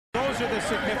are the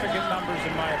significant numbers,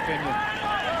 in my opinion.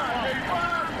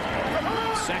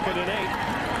 2nd and 8.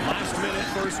 Last minute,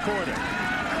 first quarter.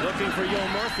 Looking for Yo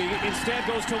Murphy. Instead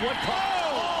goes to Woodcock.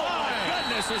 Oh, my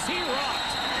goodness, is he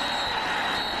rocked.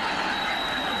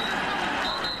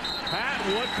 Pat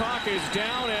Woodcock is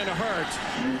down and hurt.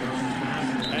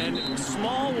 And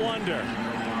small wonder.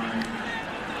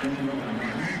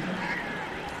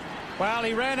 Well,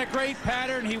 he ran a great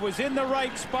pattern. He was in the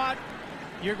right spot.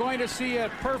 You're going to see a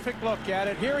perfect look at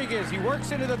it. Here he is. He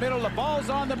works into the middle. The ball's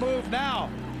on the move now.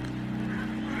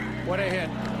 What a hit.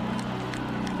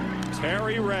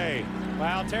 Terry Ray.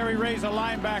 Well, Terry Ray's a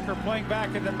linebacker playing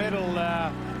back in the middle.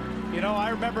 You know, I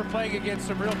remember playing against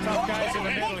some real tough guys in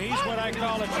the middle. He's what I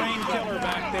call a trained killer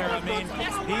back there. I mean,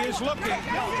 he is looking to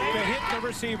hit the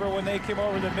receiver when they come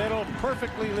over the middle.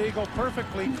 Perfectly legal,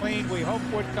 perfectly clean. We hope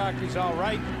Woodcock is all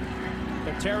right.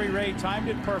 But Terry Ray timed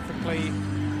it perfectly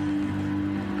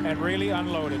and really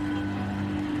unloaded.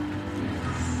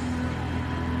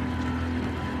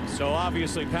 So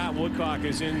obviously Pat Woodcock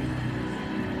is in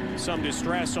some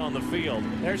distress on the field.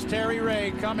 There's Terry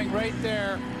Ray coming right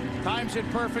there. Times it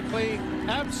perfectly,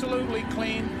 absolutely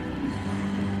clean.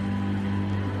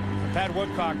 Pat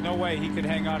Woodcock, no way he could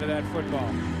hang on to that football.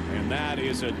 And that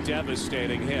is a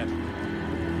devastating hit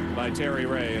by Terry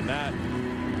Ray. And that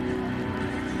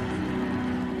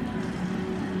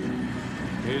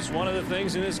is one of the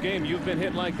things in this game. You've been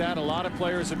hit like that. A lot of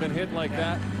players have been hit like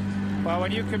that. Well,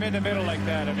 when you come in the middle like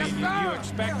that, I mean, you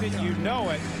expect it, you know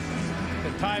it.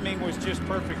 The timing was just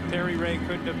perfect. Terry Ray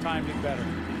couldn't have timed it better.